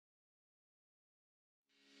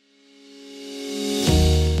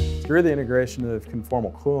Through the integration of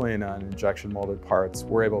conformal cooling on injection molded parts,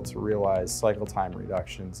 we're able to realize cycle time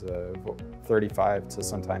reductions of 35 to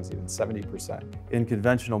sometimes even 70%. In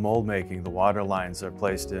conventional mold making, the water lines are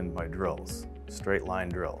placed in by drills, straight line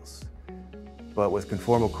drills. But with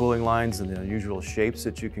conformal cooling lines and the unusual shapes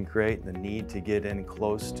that you can create, the need to get in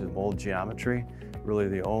close to mold geometry, really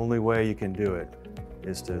the only way you can do it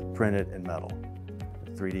is to print it in metal,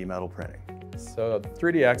 3D metal printing. So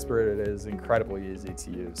 3DXpert, it is incredibly easy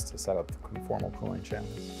to use to set up the conformal cooling channels.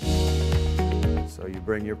 So you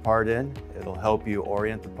bring your part in, it'll help you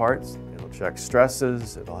orient the parts, it'll check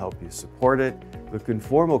stresses, it'll help you support it. The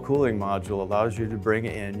conformal cooling module allows you to bring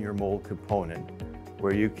in your mold component,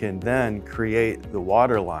 where you can then create the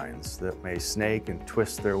water lines that may snake and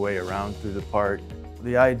twist their way around through the part.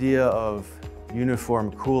 The idea of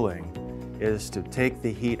uniform cooling is to take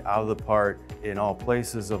the heat out of the part in all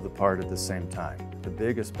places of the part at the same time. The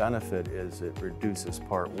biggest benefit is it reduces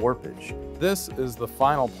part warpage. This is the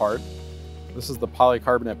final part. This is the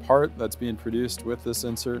polycarbonate part that's being produced with this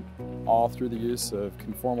insert, all through the use of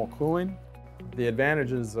conformal cooling. The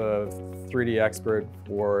advantages of 3DXpert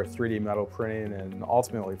for 3D metal printing and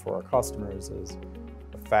ultimately for our customers is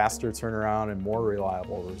a faster turnaround and more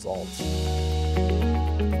reliable results.